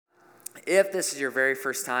If this is your very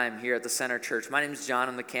first time here at the Center Church, my name is John.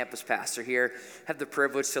 I'm the campus pastor here. I have the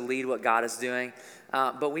privilege to lead what God is doing.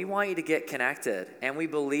 But we want you to get connected. And we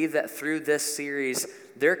believe that through this series,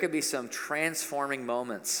 there could be some transforming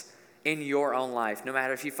moments in your own life, no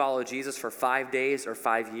matter if you follow Jesus for 5 days or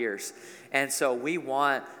 5 years. And so we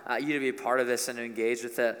want you to be a part of this and to engage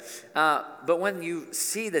with it. But when you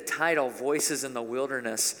see the title, Voices in the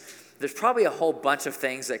Wilderness, there's probably a whole bunch of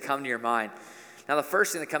things that come to your mind. Now, the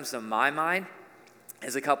first thing that comes to my mind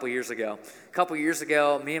is a couple years ago. A couple years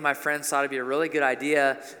ago, me and my friends thought it'd be a really good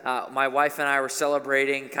idea. My wife and I were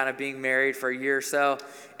celebrating kind of being married for a year or so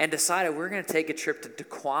and decided we're going to take a trip to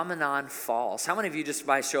Tequamanon Falls. How many of you, just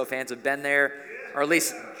by show of hands, have been there or at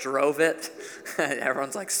least drove it?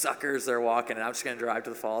 Everyone's like suckers, they're walking, and I'm just going to drive to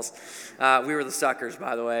the falls. We were the suckers,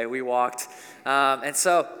 by the way. We walked. And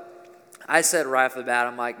so I said right off the bat,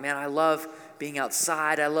 I'm like, man, I love being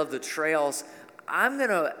outside. I love the trails. I'm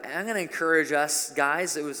gonna encourage us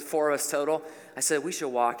guys. It was 4 of us total. I said we should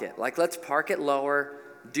walk it. Like, let's park it lower,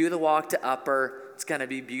 do the walk to upper. It's gonna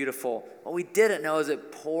be beautiful. What we didn't know is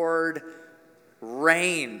it poured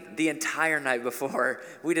rain the entire night before.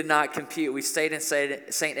 We did not compute. We stayed in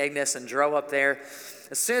St. Ignace and drove up there.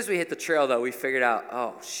 As soon as we hit the trail, though, we figured out,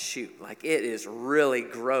 oh, shoot, like it is really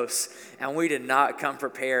gross. And we did not come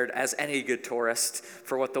prepared as any good tourist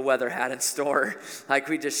for what the weather had in store. Like,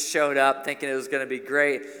 we just showed up thinking it was going to be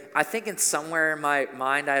great. I think somewhere in my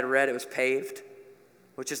mind I had read it was paved,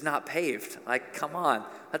 which is not paved. Like, come on.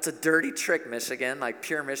 That's a dirty trick, Michigan. Like,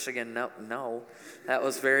 pure Michigan, no. That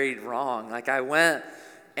was very wrong. Like, I went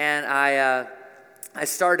and I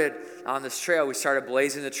started on this trail. We started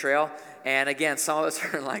blazing the trail. And again, some of us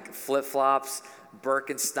are in like flip-flops,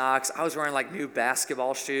 Birkenstocks. I was wearing like new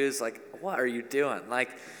basketball shoes. Like, what are you doing?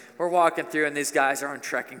 Like, we're walking through and these guys are on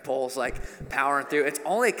trekking poles, like powering through. It's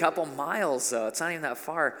only a couple miles though. It's not even that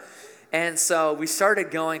far. And so we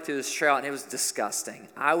started going through this trail and it was disgusting.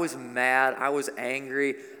 I was mad. I was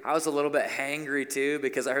angry. I was a little bit hangry too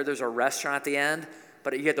because I heard there's a restaurant at the end,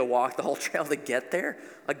 but you had to walk the whole trail to get there.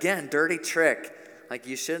 Again, dirty trick. Like,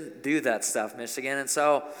 you shouldn't do that stuff, Michigan. And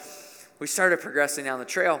so we started progressing down the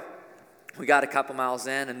trail. We got a couple miles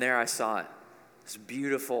in, and there I saw it. This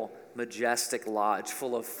beautiful, majestic lodge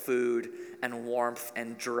full of food and warmth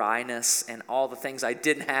and dryness and all the things I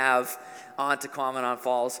didn't have on Tequamanon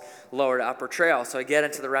Falls, lower to upper trail. So I get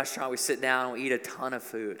into the restaurant, we sit down, and we eat a ton of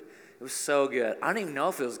food. It was so good. I don't even know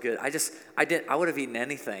if it was good. I would have eaten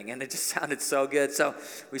anything, and it just sounded so good. So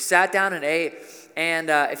we sat down and ate, and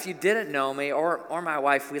if you didn't know me or my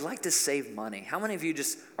wife, we like to save money. How many of you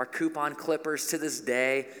just are coupon clippers to this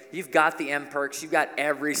day? You've got the M-Perks. You've got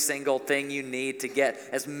every single thing you need to get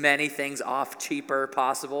as many things off cheaper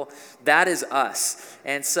possible. That is us.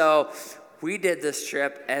 And so we did this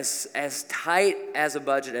trip as tight as a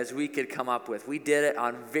budget as we could come up with. We did it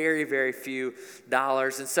on very, very few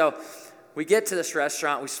dollars. And so we get to this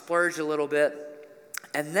restaurant, we splurge a little bit,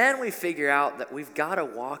 and then we figure out that we've got to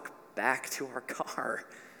walk back to our car.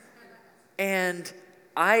 And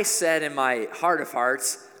I said in my heart of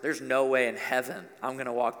hearts, there's no way in heaven I'm going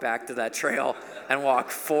to walk back to that trail and walk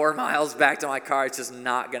 4 miles back to my car. It's just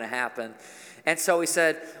not going to happen. And so we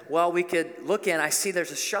said, well, we could look in. I see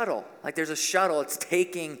there's a shuttle. Like, there's a shuttle. It's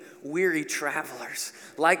taking weary travelers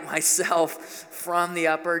like myself from the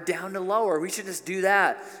upper down to lower. We should just do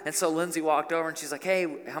that. And so Lindsay walked over and she's like,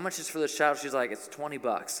 hey, how much is for the shuttle? She's like, it's $20.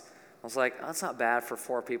 I was like, oh, that's not bad for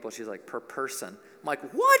 4 people. She's like, per person. I'm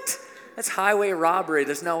like, what? That's highway robbery.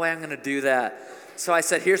 There's no way I'm going to do that. So I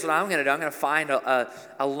said, here's what I'm going to do. I'm going to find a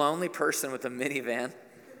lonely person with a minivan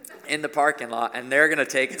in the parking lot, and they're going to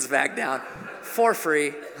take us back down for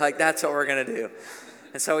free. Like, that's what we're going to do.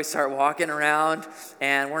 And so we start walking around,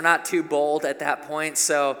 and we're not too bold at that point,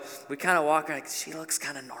 so we kind of walk like, she looks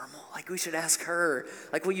kind of normal. Like, we should ask her.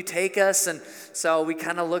 Like, will you take us? And so we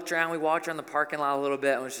kind of looked around. We walked around the parking lot a little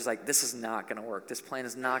bit, and was just like, this is not going to work. This plan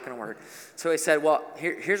is not going to work. So we said, well,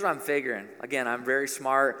 here's what I'm figuring. Again, I'm very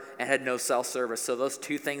smart and had no cell service, so those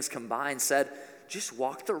two things combined said, just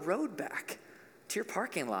walk the road back to your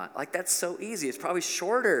parking lot. Like, that's so easy. It's probably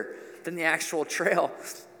shorter than the actual trail.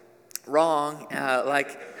 Wrong.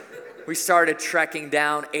 We started trekking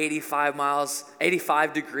down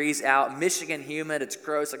 85 degrees out. Michigan humid. It's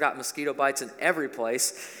gross. I got mosquito bites in every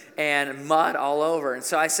place and mud all over. And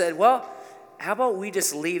so I said, well, how about we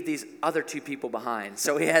just leave these other 2 people behind?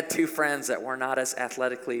 So we had 2 friends that were not as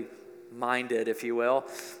athletically minded, if you will.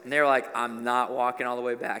 And they were like, I'm not walking all the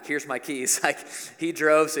way back. Here's my keys. Like, he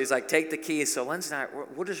drove, so he's like, take the keys. So Lindsay and I,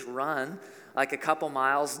 we'll just run like a couple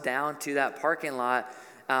miles down to that parking lot.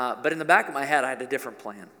 But in the back of my head, I had a different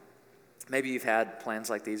plan. Maybe you've had plans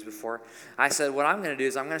like these before. I said, what I'm going to do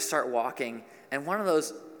is I'm going to start walking, and one of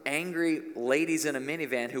those angry ladies in a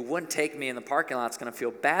minivan who wouldn't take me in the parking lot is going to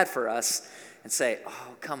feel bad for us and say, oh,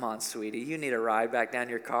 come on, sweetie, you need a ride back down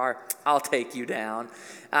to your car. I'll take you down.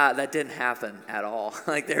 That didn't happen at all.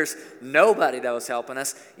 Like, there's nobody that was helping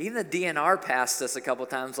us. Even the DNR passed us a couple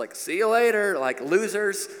times, like, see you later, like,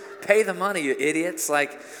 losers, pay the money, you idiots.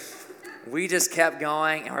 Like, we just kept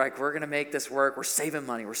going, and we're like, we're going to make this work. We're saving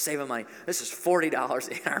money. This is $40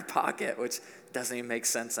 in our pocket, which doesn't even make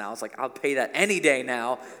sense now. It's like, I'll pay that any day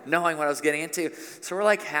now, knowing what I was getting into. So we're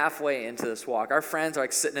like halfway into this walk. Our friends are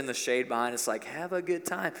like sitting in the shade behind us, like, have a good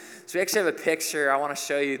time. So we actually have a picture I want to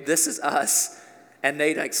show you. This is us. And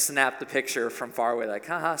they like snap the picture from far away, like,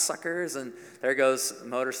 haha, suckers. And there goes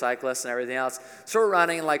motorcyclists and everything else. So we're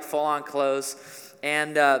running in like full on clothes.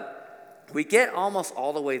 And we get almost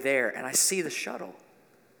all the way there, and I see the shuttle.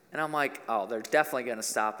 And I'm like, oh, they're definitely going to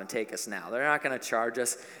stop and take us now. They're not going to charge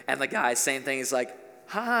us. And the guy, same thing. He's like,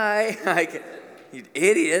 hi, like, you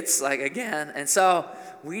idiots, like, again. And so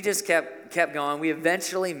we just kept going. We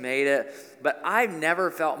eventually made it. But I've never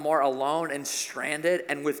felt more alone and stranded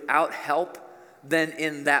and without help than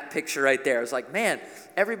in that picture right there. It's like, man,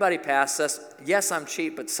 everybody passed us. Yes, I'm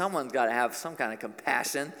cheap, but someone's got to have some kind of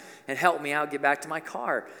compassion and help me out get back to my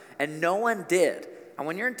car. And no one did. And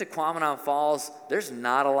when you're in Tequamanon Falls, there's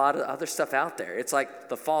not a lot of other stuff out there. It's like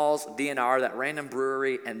the Falls, DNR, that random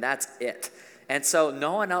brewery, and that's it. And so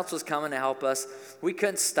no one else was coming to help us. We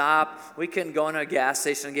couldn't stop. We couldn't go into a gas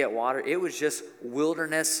station and get water. It was just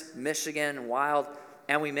wilderness, Michigan, wild,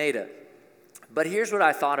 and we made it. But here's what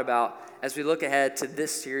I thought about as we look ahead to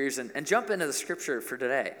this series and jump into the scripture for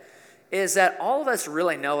today, is that all of us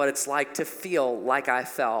really know what it's like to feel like I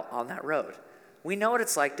felt on that road. We know what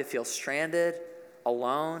it's like to feel stranded,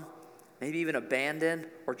 alone, maybe even abandoned,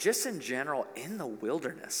 or just in general in the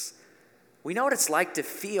wilderness. We know what it's like to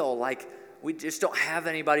feel like we just don't have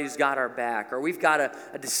anybody who's got our back, or we've got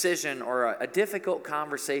a decision or a difficult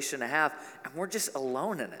conversation to have, and we're just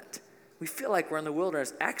alone in it. We feel like we're in the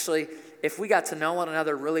wilderness. Actually, if we got to know one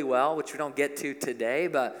another really well, which we don't get to today,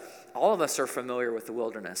 but all of us are familiar with the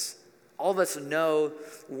wilderness. All of us know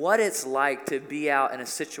what it's like to be out in a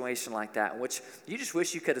situation like that, in which you just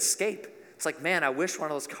wish you could escape. It's like, man, I wish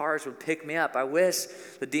one of those cars would pick me up. I wish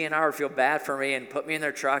the DNR would feel bad for me and put me in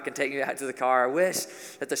their truck and take me back to the car. I wish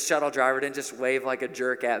that the shuttle driver didn't just wave like a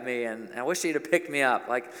jerk at me, and I wish he'd have picked me up.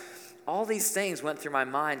 Like, all these things went through my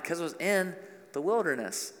mind because I was in the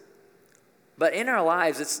wilderness. But in our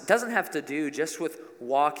lives, it doesn't have to do just with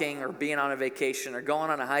walking or being on a vacation or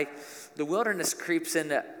going on a hike. The wilderness creeps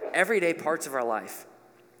into everyday parts of our life.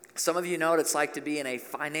 Some of you know what it's like to be in a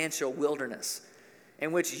financial wilderness,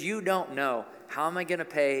 in which you don't know, how am I going to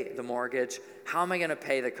pay the mortgage? How am I going to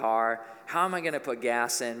pay the car? How am I going to put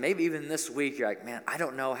gas in? Maybe even this week, you're like, man, I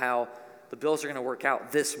don't know how the bills are going to work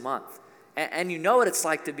out this month. And you know what it's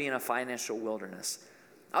like to be in a financial wilderness.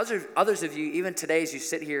 Others of you, even today as you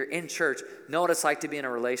sit here in church, know what it's like to be in a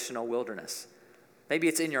relational wilderness. Maybe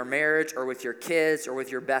it's in your marriage or with your kids or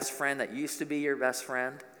with your best friend that used to be your best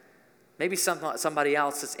friend. Maybe somebody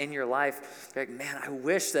else that's in your life, you're like, man, I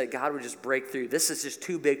wish that God would just break through. This is just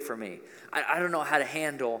too big for me. I don't know how to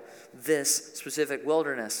handle this specific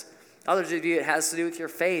wilderness. Others of you, it has to do with your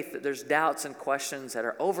faith, that there's doubts and questions that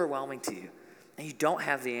are overwhelming to you, and you don't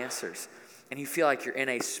have the answers, and you feel like you're in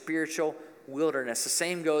a spiritual wilderness. The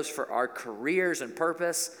same goes for our careers and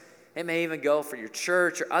purpose. It may even go for your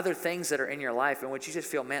church or other things that are in your life in which you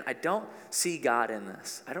just feel, man, I don't see God in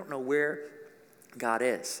this. I don't know where God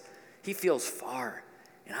is. He feels far,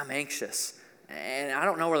 and I'm anxious, and I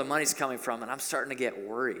don't know where the money's coming from, and I'm starting to get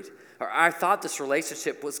worried. Or I thought this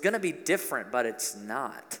relationship was going to be different, but it's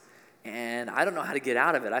not, and I don't know how to get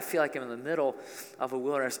out of it. I feel like I'm in the middle of a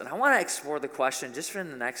wilderness, and I want to explore the question just for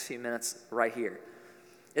the next few minutes right here.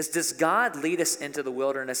 Does God lead us into the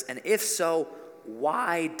wilderness, and if so,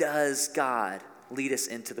 why does God lead us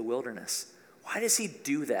into the wilderness? Why does he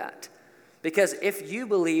do that? Because if you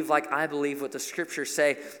believe, like I believe what the scriptures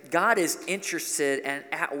say, God is interested and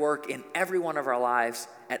at work in every one of our lives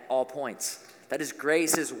at all points. That his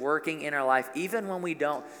grace is working in our life even when we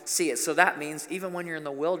don't see it. So that means even when you're in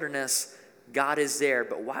the wilderness, God is there.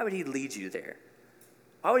 But why would he lead you there?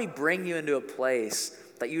 Why would he bring you into a place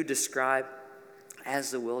that you describe as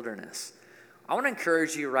the wilderness? I want to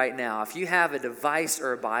encourage you right now, if you have a device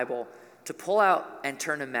or a Bible, to pull out and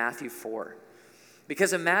turn to Matthew 4.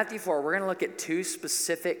 Because in Matthew 4, we're going to look at two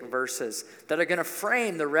specific verses that are going to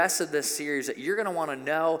frame the rest of this series that you're going to want to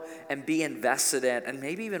know and be invested in, and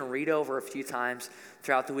maybe even read over a few times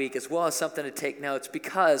throughout the week, as well as something to take notes,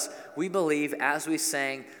 because we believe, as we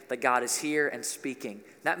sang, that God is here and speaking.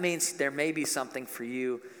 That means there may be something for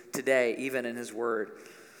you today, even in his word.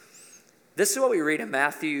 This is what we read in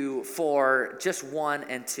Matthew 4, just 1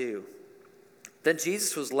 and 2. Then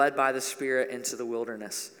Jesus was led by the Spirit into the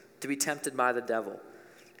wilderness to be tempted by the devil.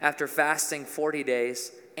 After fasting 40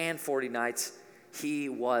 days and 40 nights, he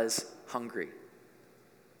was hungry.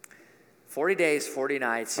 40 days, 40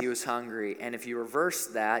 nights, he was hungry. And if you reverse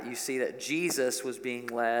that, you see that Jesus was being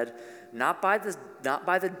led not by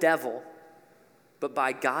the devil, but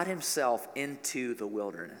by God himself into the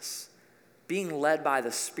wilderness. Being led by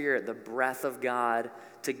the Spirit, the breath of God,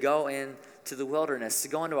 to go into the wilderness, to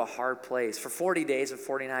go into a hard place. For 40 days and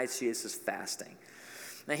 40 nights, Jesus is fasting.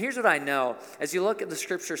 Now, here's what I know. As you look at the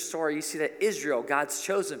scripture story, you see that Israel, God's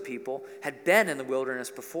chosen people, had been in the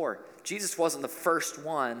wilderness before. Jesus wasn't the first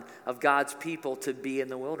one of God's people to be in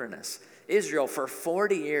the wilderness. Israel, for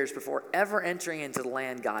 40 years before ever entering into the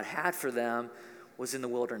land God had for them, was in the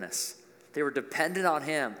wilderness. They were dependent on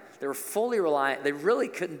him. They were fully reliant. They really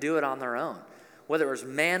couldn't do it on their own. Whether it was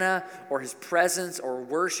manna or his presence or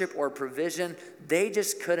worship or provision, they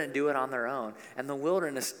just couldn't do it on their own. And the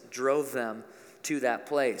wilderness drove them to that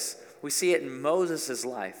place. We see it in Moses'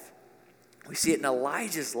 life. We see it in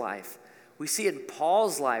Elijah's life. We see it in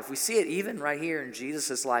Paul's life. We see it even right here in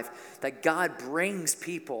Jesus' life, that God brings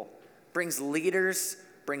people, brings leaders,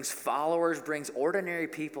 brings followers, brings ordinary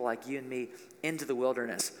people like you and me into the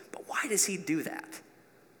wilderness. But why does he do that?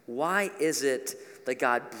 Why is it that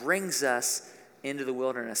God brings us into the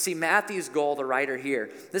wilderness? See, Matthew's goal, the writer here,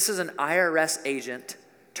 this is an IRS agent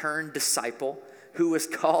turned disciple who was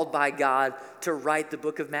called by God to write the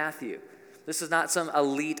book of Matthew. This is not some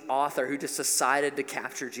elite author who just decided to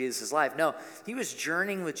capture Jesus' life. No, he was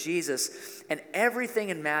journeying with Jesus, and everything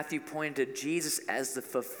in Matthew pointed to Jesus as the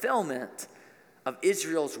fulfillment of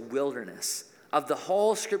Israel's wilderness, of the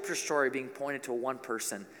whole scripture story being pointed to one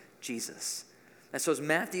person, Jesus. And so as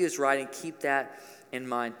Matthew is writing, keep that in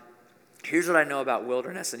mind. Here's what I know about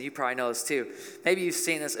wilderness, and you probably know this too. Maybe you've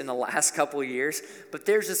seen this in the last couple of years, but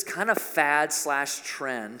there's this kind of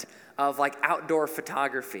fad/trend of like outdoor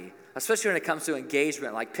photography, especially when it comes to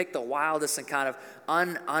engagement. Like pick the wildest and kind of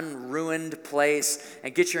unruined place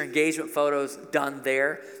and get your engagement photos done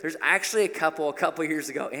there. There's actually a couple years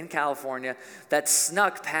ago in California that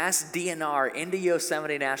snuck past DNR into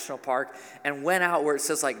Yosemite National Park and went out where it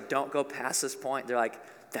says like, don't go past this point. They're like,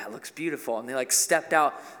 that looks beautiful. And they like stepped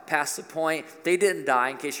out past the point. They didn't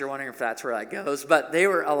die, in case you're wondering if that's where that goes, but they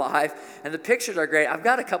were alive. And the pictures are great. I've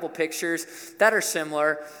got a couple pictures that are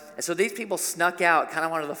similar. And so these people snuck out kind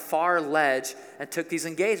of onto the far ledge and took these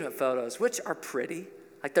engagement photos, which are pretty.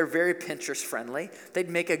 Like they're very Pinterest friendly. They'd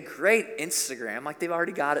make a great Instagram. Like they've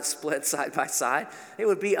already got it split side by side. It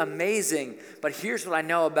would be amazing. But here's what I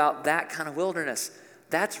know about that kind of wilderness.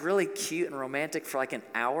 That's really cute and romantic for like an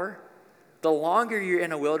hour. The longer you're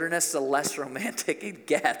in a wilderness, the less romantic it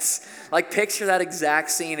gets. Like picture that exact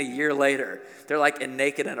scene a year later. They're like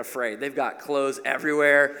naked and afraid. They've got clothes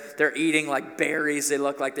everywhere. They're eating like berries. They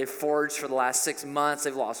look like they've foraged for the last 6 months.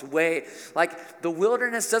 They've lost weight. Like the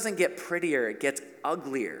wilderness doesn't get prettier, it gets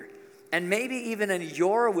uglier. And maybe even in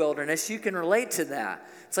your wilderness, you can relate to that.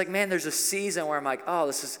 It's like, man, there's a season where I'm like, oh,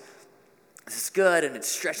 this is good, and it's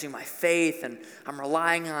stretching my faith, and I'm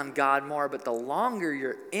relying on God more. But the longer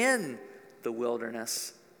you're in the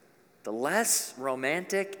wilderness, the less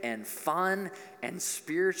romantic and fun and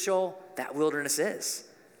spiritual that wilderness is.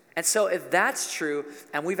 And so if that's true,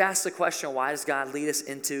 and we've asked the question, why does God lead us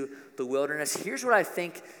into the wilderness? Here's what I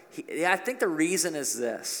think. I think the reason is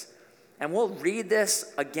this. And we'll read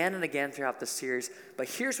this again and again throughout the series, but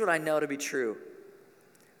here's what I know to be true.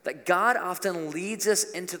 That God often leads us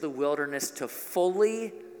into the wilderness to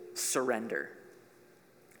fully surrender.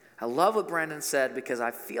 I love what Brendan said because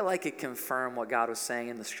I feel like it confirmed what God was saying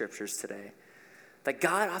in the scriptures today. That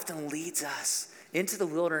God often leads us into the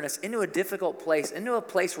wilderness, into a difficult place, into a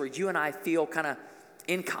place where you and I feel kind of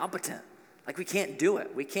incompetent. Like we can't do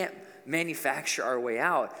it. We can't manufacture our way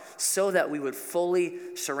out so that we would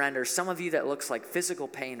fully surrender. Some of you, that looks like physical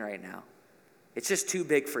pain right now. It's just too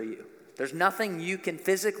big for you. There's nothing you can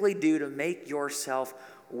physically do to make yourself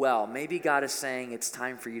well. Maybe God is saying it's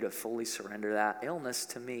time for you to fully surrender that illness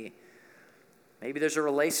to me. Maybe there's a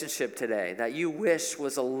relationship today that you wish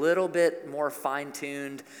was a little bit more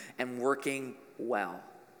fine-tuned and working well,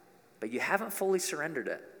 but you haven't fully surrendered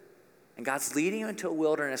it. And God's leading you into a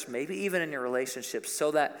wilderness, maybe even in your relationship,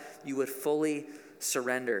 so that you would fully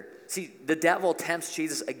surrender. See, the devil tempts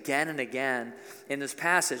Jesus again and again in this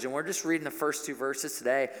passage, and we're just reading the first 2 verses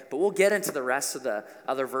today, but we'll get into the rest of the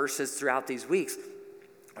other verses throughout these weeks,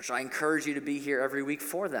 which I encourage you to be here every week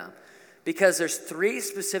for them. Because there's 3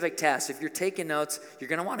 specific tests. If you're taking notes, you're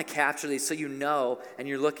going to want to capture these so you know and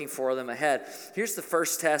you're looking for them ahead. Here's the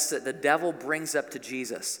first test that the devil brings up to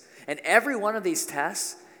Jesus. And every one of these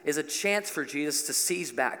tests is a chance for Jesus to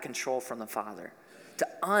seize back control from the Father, to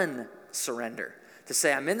unsurrender, to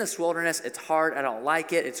say, I'm in this wilderness, it's hard, I don't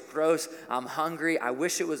like it, it's gross, I'm hungry, I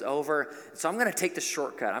wish it was over, so I'm going to take the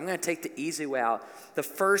shortcut, I'm going to take the easy way out. The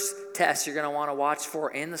first test you're going to want to watch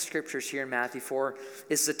for in the scriptures here in Matthew 4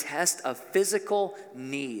 is the test of physical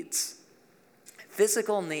needs.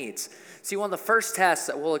 Physical needs. See, one of the first tests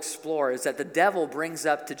that we'll explore is that the devil brings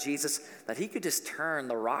up to Jesus that he could just turn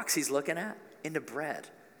the rocks he's looking at into bread.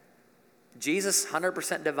 Jesus,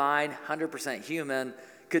 100% divine, 100% human,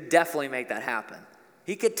 could definitely make that happen.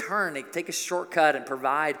 He could take a shortcut and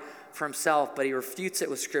provide for himself, but he refutes it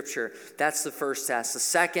with Scripture. That's the first test. The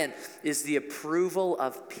second is the approval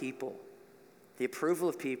of people. The approval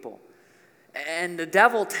of people. And the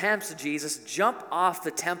devil tempts Jesus, jump off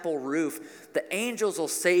the temple roof. The angels will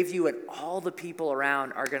save you, and all the people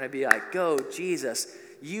around are going to be like, go, Jesus,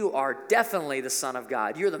 you are definitely the Son of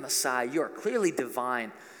God. You're the Messiah. You are clearly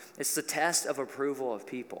divine. It's the test of approval of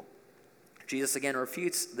people. Jesus again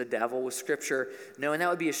refutes the devil with Scripture, knowing that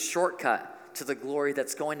would be a shortcut to the glory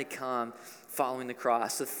that's going to come following the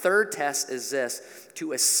cross. The third test is this: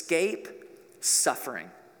 to escape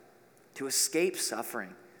suffering. To escape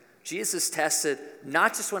suffering. Jesus is tested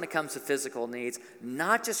not just when it comes to physical needs,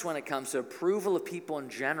 not just when it comes to approval of people in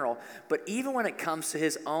general, but even when it comes to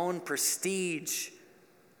his own prestige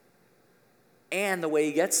and the way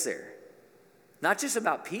he gets there. Not just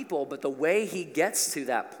about people, but the way he gets to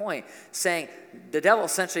that point. Saying, the devil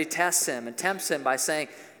essentially tests him and tempts him by saying,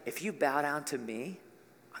 if you bow down to me,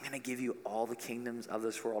 I'm going to give you all the kingdoms of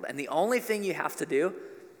this world. And the only thing you have to do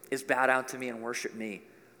is bow down to me and worship me.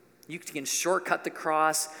 You can shortcut the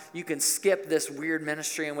cross. You can skip this weird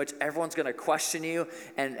ministry in which everyone's going to question you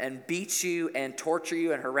and beat you and torture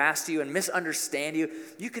you and harass you and misunderstand you.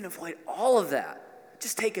 You can avoid all of that.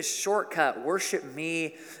 Just take a shortcut, worship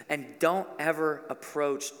me, and don't ever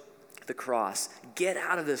approach the cross. Get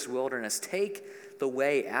out of this wilderness. Take the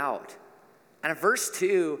way out. And in verse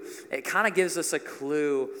 2, it kind of gives us a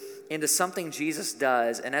clue into something Jesus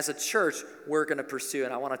does, and as a church, we're going to pursue,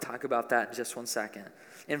 and I want to talk about that in just one second.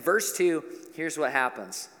 In verse 2, here's what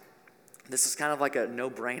happens. This is kind of like a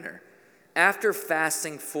no-brainer. After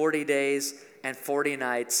fasting 40 days and 40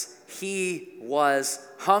 nights, he was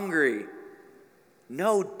hungry.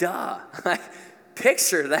 No duh.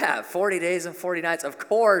 Picture that. 40 days and 40 nights. Of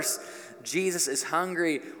course, Jesus is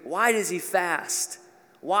hungry. Why does he fast?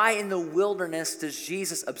 Why in the wilderness does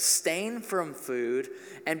Jesus abstain from food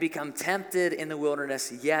and become tempted in the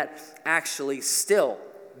wilderness, yet actually still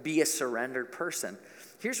be a surrendered person?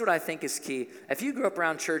 Here's what I think is key. If you grew up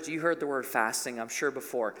around church, you heard the word fasting, I'm sure,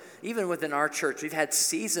 before. Even within our church, we've had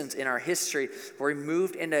seasons in our history where we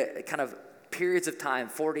moved into kind of periods of time,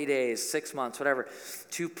 40 days, 6 months, whatever,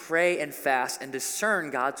 to pray and fast and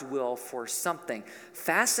discern God's will for something.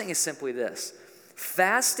 Fasting is simply this.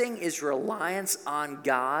 Fasting is reliance on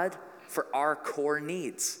God for our core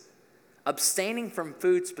needs. Abstaining from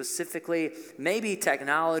food specifically, maybe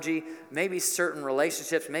technology, maybe certain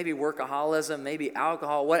relationships, maybe workaholism, maybe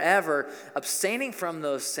alcohol, whatever. Abstaining from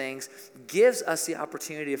those things gives us the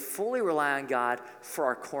opportunity to fully rely on God for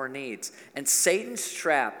our core needs. And Satan's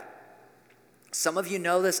trap, some of you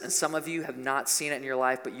know this and some of you have not seen it in your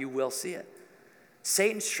life, but you will see it.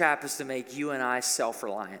 Satan's trap is to make you and I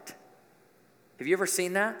self-reliant. Have you ever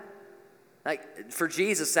seen that? Like, for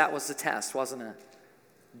Jesus, that was the test, wasn't it?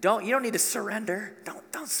 You don't need to surrender.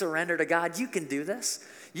 Don't surrender to God. You can do this.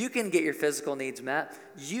 You can get your physical needs met.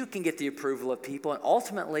 You can get the approval of people. And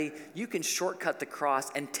ultimately, you can shortcut the cross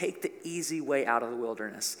and take the easy way out of the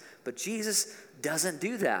wilderness. But Jesus doesn't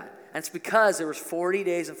do that. And it's because there was 40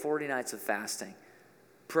 days and 40 nights of fasting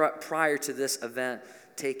prior to this event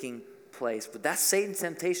taking place. But that's Satan's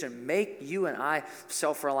temptation. Make you and I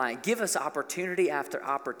self-reliant. Give us opportunity after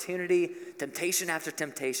opportunity, temptation after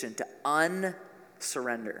temptation to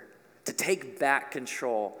unsurrender, to take back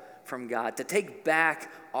control from God, to take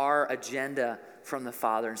back our agenda from the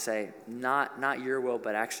Father and say, not your will,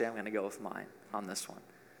 but actually I'm going to go with mine on this one.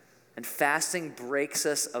 And fasting breaks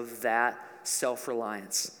us of that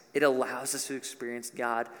self-reliance. It allows us to experience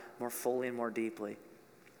God more fully and more deeply.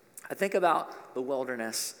 I think about the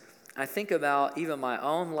wilderness. I think about even my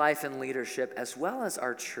own life and leadership as well as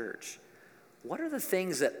our church. What are the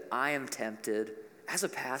things that I am tempted as a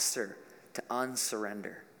pastor to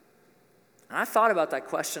unsurrender? And I thought about that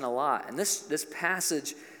question a lot. And this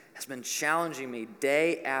passage has been challenging me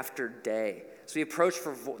day after day. As we approach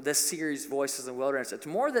for this series, Voices in the Wilderness, it's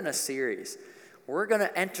more than a series. We're going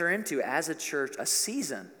to enter into, as a church, a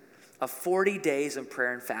season of 40 days of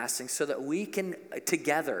prayer and fasting so that we can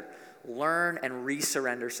together learn and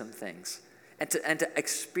resurrender some things and to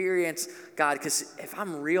experience God. Because if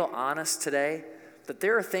I'm real honest today, that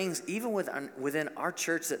there are things even within our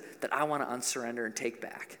church that I want to unsurrender and take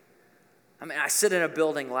back. I mean, I sit in a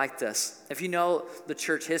building like this. If you know the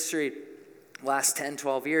church history, last 10,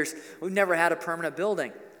 12 years, we've never had a permanent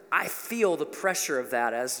building. I feel the pressure of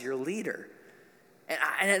that as your leader.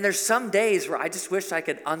 And there's some days where I just wish I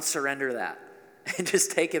could unsurrender that and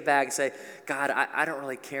just take it back and say, God, I don't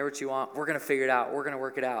really care what you want. We're going to figure it out. We're going to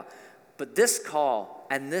work it out. But this call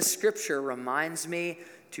and this scripture reminds me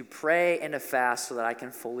to pray and to fast so that I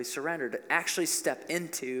can fully surrender, to actually step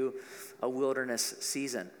into a wilderness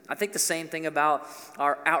season. I think the same thing about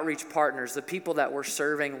our outreach partners, the people that we're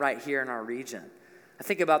serving right here in our region. I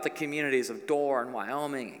think about the communities of Dorr and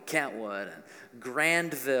Wyoming and Kentwood and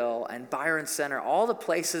Grandville and Byron Center, all the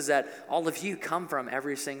places that all of you come from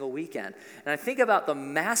every single weekend. And I think about the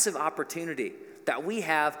massive opportunity that we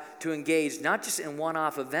have to engage not just in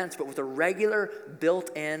one-off events, but with a regular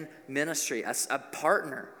built-in ministry, a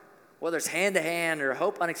partner, whether it's hand-to-hand or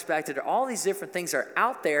Hope Unexpected or all these different things are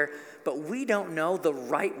out there, but we don't know the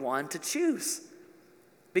right one to choose.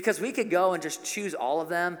 Because we could go and just choose all of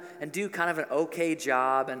them and do kind of an okay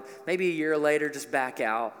job and maybe a year later just back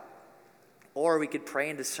out. Or we could pray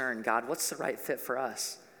and discern, God, what's the right fit for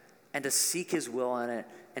us? And to seek his will in it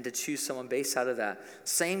and to choose someone based out of that.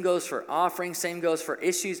 Same goes for offerings, same goes for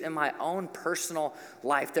issues in my own personal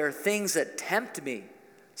life. There are things that tempt me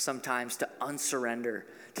sometimes to unsurrender,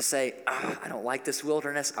 to say, I don't like this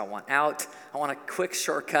wilderness, I want out, I want a quick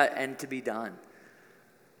shortcut and to be done.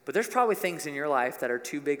 But there's probably things in your life that are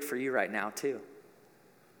too big for you right now too.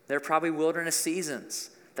 There are probably wilderness seasons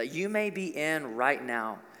that you may be in right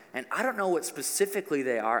now. And I don't know what specifically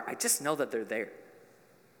they are, I just know that they're there.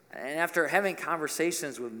 And after having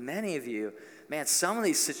conversations with many of you, man, some of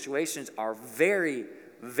these situations are very,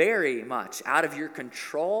 very much out of your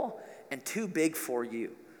control and too big for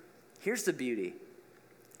you. Here's the beauty.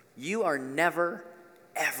 You are never,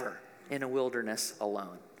 ever in a wilderness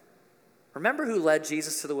alone. Remember who led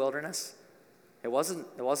Jesus to the wilderness? It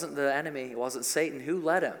wasn't the enemy. It wasn't Satan. Who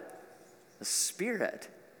led him? The Spirit.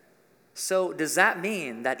 So does that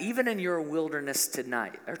mean that even in your wilderness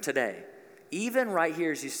tonight or today, even right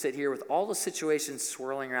here as you sit here with all the situations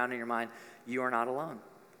swirling around in your mind, you are not alone.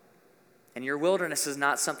 And your wilderness is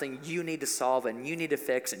not something you need to solve and you need to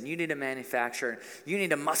fix and you need to manufacture. You need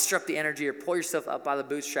to muster up the energy or pull yourself up by the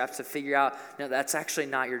bootstraps to figure out, no, that's actually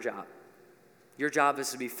not your job. Your job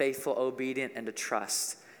is to be faithful, obedient, and to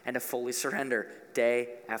trust and to fully surrender day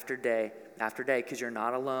after day after day because you're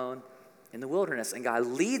not alone in the wilderness. And God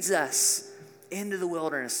leads us into the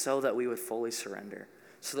wilderness so that we would fully surrender,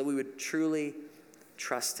 so that we would truly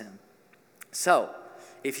trust him. So,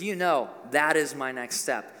 if you know that is my next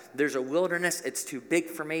step, there's a wilderness, it's too big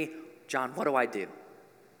for me, John, what do I do?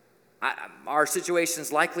 Our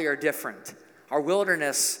situations likely are different. Our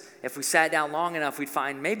wilderness, if we sat down long enough, we'd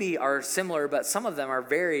find maybe are similar, but some of them are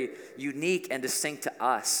very unique and distinct to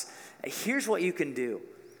us. Here's what you can do.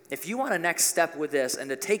 If you want a next step with this and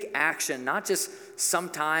to take action, not just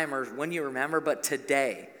sometime or when you remember, but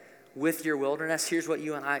today with your wilderness, here's what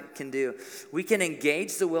you and I can do. We can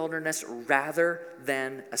engage the wilderness rather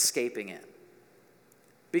than escaping it.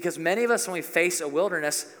 Because many of us, when we face a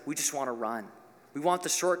wilderness, we just want to run. We want the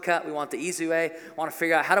shortcut. We want the easy way. We want to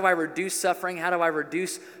figure out, how do I reduce suffering? How do I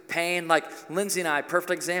reduce pain? Like Lindsay and I,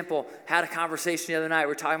 perfect example, had a conversation the other night.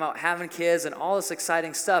 We're talking about having kids and all this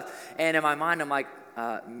exciting stuff. And in my mind, I'm like,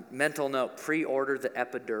 mental note, pre-order the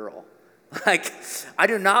epidural. Like, I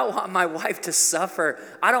do not want my wife to suffer.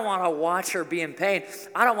 I don't want to watch her be in pain.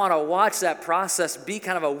 I don't want to watch that process be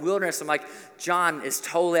kind of a wilderness. I'm like, John is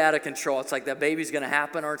totally out of control. It's like that baby's going to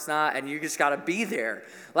happen or it's not, and you just got to be there.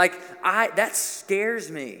 Like, that scares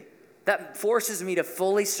me. That forces me to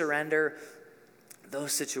fully surrender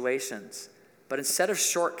those situations. But instead of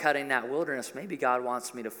shortcutting that wilderness, maybe God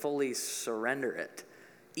wants me to fully surrender it.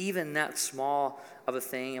 Even that small of a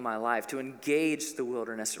thing in my life, to engage the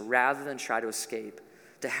wilderness rather than try to escape,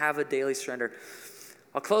 to have a daily surrender.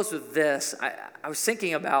 I'll close with this. I was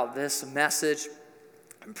thinking about this message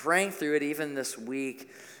and praying through it even this week,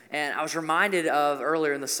 and I was reminded of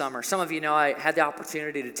earlier in the summer. Some of you know I had the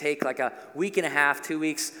opportunity to take like a week and a half, 2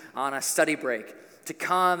 weeks on a study break, to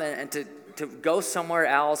come and to go somewhere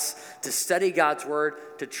else, to study God's word,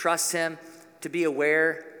 to trust him, to be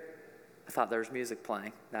aware I thought there was music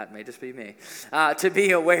playing. That may just be me. To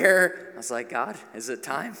be aware, I was like, God, is it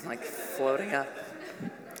time? Like floating up.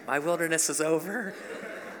 My wilderness is over.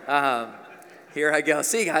 Here I go.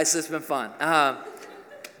 See, guys, this has been fun.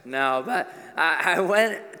 No, but I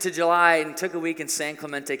went to July and took a week in San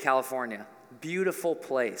Clemente, California. Beautiful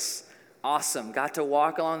place. Awesome. Got to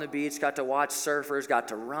walk along the beach, got to watch surfers, got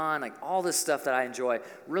to run, like all this stuff that I enjoy.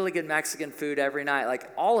 Really good Mexican food every night.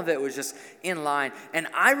 Like all of it was just in line. And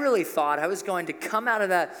I really thought I was going to come out of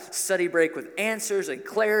that study break with answers and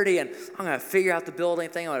clarity, and I'm going to figure out the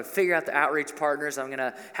building thing. I'm going to figure out the outreach partners. I'm going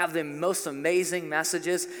to have the most amazing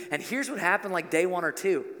messages. And here's what happened like day 1 or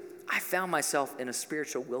 2. I found myself in a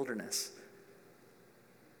spiritual wilderness.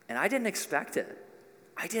 And I didn't expect it.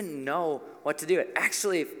 I didn't know what to do.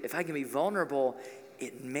 Actually, if I can be vulnerable,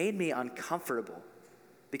 it made me uncomfortable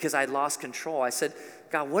because I'd lost control. I said,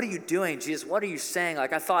 God, what are you doing? Jesus, what are you saying?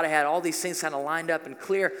 Like I thought I had all these things kind of lined up and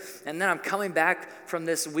clear, and then I'm coming back from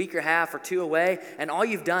this week or half or 2 away, and all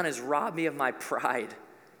you've done is rob me of my pride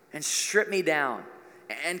and strip me down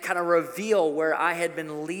and kind of reveal where I had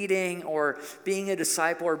been leading or being a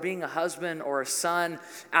disciple or being a husband or a son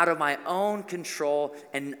out of my own control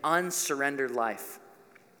and unsurrendered life.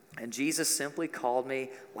 And Jesus simply called me,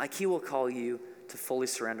 like he will call you, to fully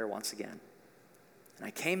surrender once again. And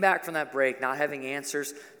I came back from that break not having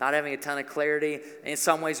answers, not having a ton of clarity, in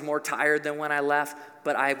some ways more tired than when I left,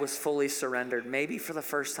 but I was fully surrendered, maybe for the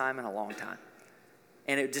first time in a long time.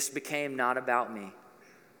 And it just became not about me.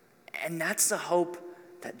 And that's the hope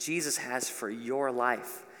that Jesus has for your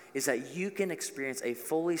life, is that you can experience a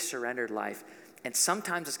fully surrendered life. And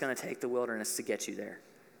sometimes it's going to take the wilderness to get you there.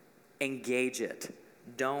 Engage it.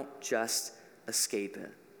 Don't just escape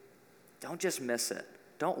it. Don't just miss it.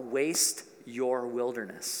 Don't waste your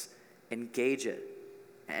wilderness. Engage it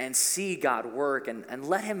and see God work and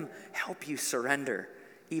let him help you surrender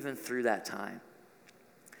even through that time.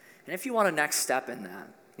 And if you want a next step in that,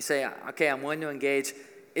 you say, okay, I'm willing to engage.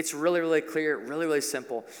 It's really, really clear, really, really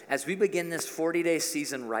simple. As we begin this 40-day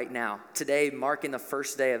season right now, today marking the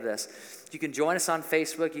first day of this, you can join us on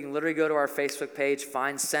Facebook. You can literally go to our Facebook page,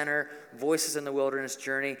 find Center, Voices in the Wilderness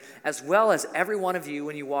Journey, as well as every one of you,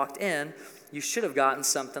 when you walked in, you should have gotten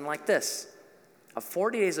something like this, a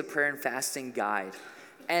 40 Days of Prayer and Fasting guide.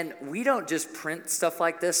 And we don't just print stuff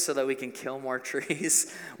like this so that we can kill more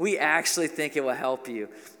trees. We actually think it will help you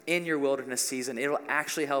in your wilderness season. It will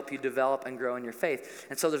actually help you develop and grow in your faith.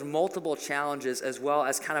 And so there's multiple challenges as well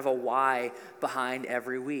as kind of a why behind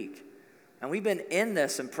every week. And we've been in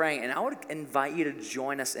this and praying, and I would invite you to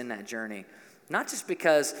join us in that journey. Not just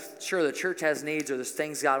because, sure, the church has needs or there's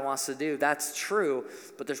things God wants to do. That's true,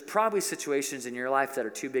 but there's probably situations in your life that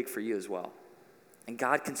are too big for you as well. And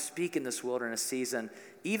God can speak in this wilderness season.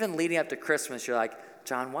 Even leading up to Christmas, you're like,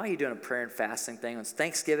 John, why are you doing a prayer and fasting thing? It's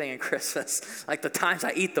Thanksgiving and Christmas, like the times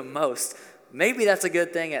I eat the most. Maybe that's a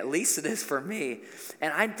good thing. At least it is for me.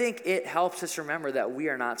 And I think it helps us remember that we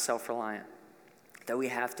are not self-reliant, that we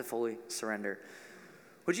have to fully surrender.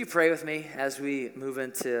 Would you pray with me as we move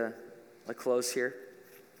into a close here?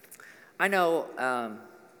 I know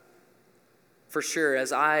for sure,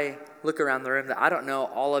 as I look around the room, that I don't know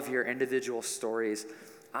all of your individual stories.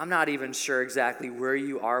 I'm not even sure exactly where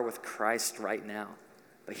you are with Christ right now.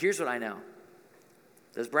 But here's what I know.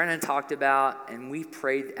 As Brennan talked about, and we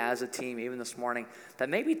prayed as a team even this morning, that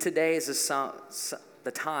maybe today is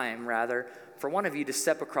the time, for one of you to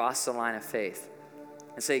step across the line of faith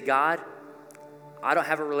and say, God, I don't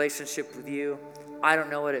have a relationship with you. I don't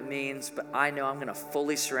know what it means, but I know I'm going to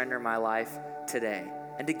fully surrender my life today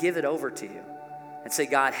and to give it over to you. And say,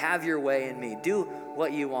 God, have your way in me. Do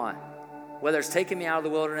what you want. Whether it's taking me out of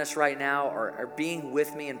the wilderness right now or being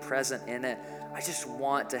with me and present in it, I just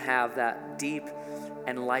want to have that deep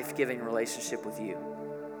and life-giving relationship with you.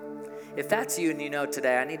 If that's you and you know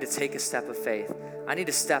today, I need to take a step of faith. I need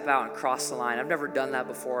to step out and cross the line. I've never done that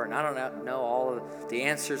before, and I don't know all of the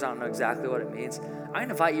answers. I don't know exactly what it means. I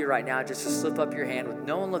invite you right now just to slip up your hand with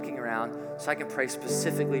no one looking around so I can pray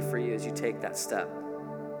specifically for you as you take that step.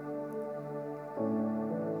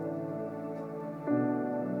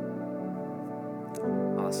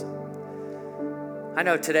 I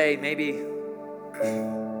know today, maybe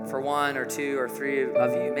for 1 or 2 or 3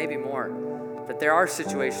 of you, maybe more, that there are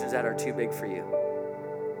situations that are too big for you.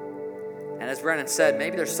 And as Brennan said,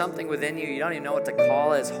 maybe there's something within you don't even know what to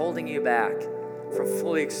call it, is holding you back from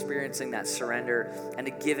fully experiencing that surrender and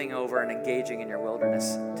to giving over and engaging in your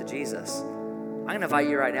wilderness to Jesus. I'm going to invite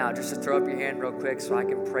you right now just to throw up your hand real quick so I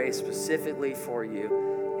can pray specifically for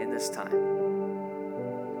you in this time.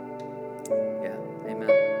 Yeah, amen.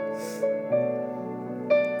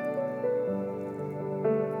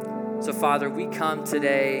 So, Father, we come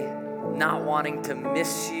today not wanting to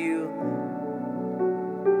miss you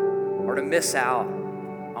or to miss out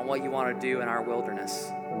on what you want to do in our wilderness.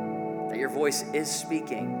 That your voice is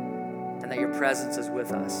speaking and that your presence is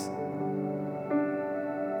with us.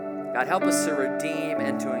 God, help us to redeem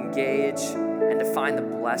and to engage and to find the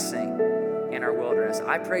blessing in our wilderness.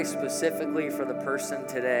 I pray specifically for the person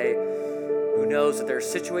today who knows that their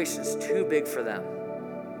situation is too big for them.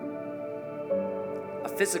 A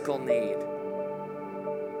physical need,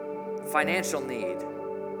 financial need,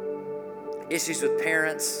 issues with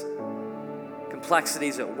parents,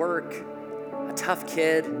 complexities at work, a tough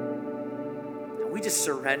kid. And we just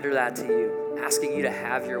surrender that to you, asking you to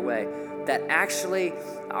have your way. That actually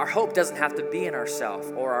our hope doesn't have to be in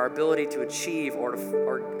ourselves or our ability to achieve or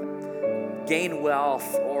gain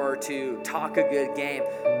wealth or to talk a good game.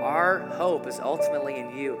 Our hope is ultimately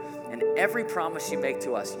in you. And every promise you make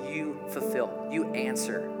to us, you fulfill, you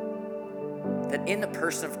answer. That in the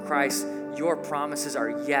person of Christ, your promises are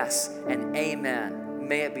yes and amen.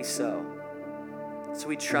 May it be so. So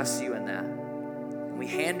we trust you in that. We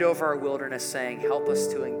hand over our wilderness saying, help us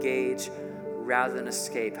to engage rather than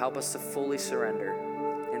escape. Help us to fully surrender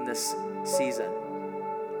in this season.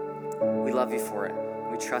 We love you for it.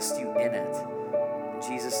 We trust you in it. In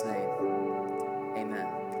Jesus' name,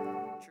 amen.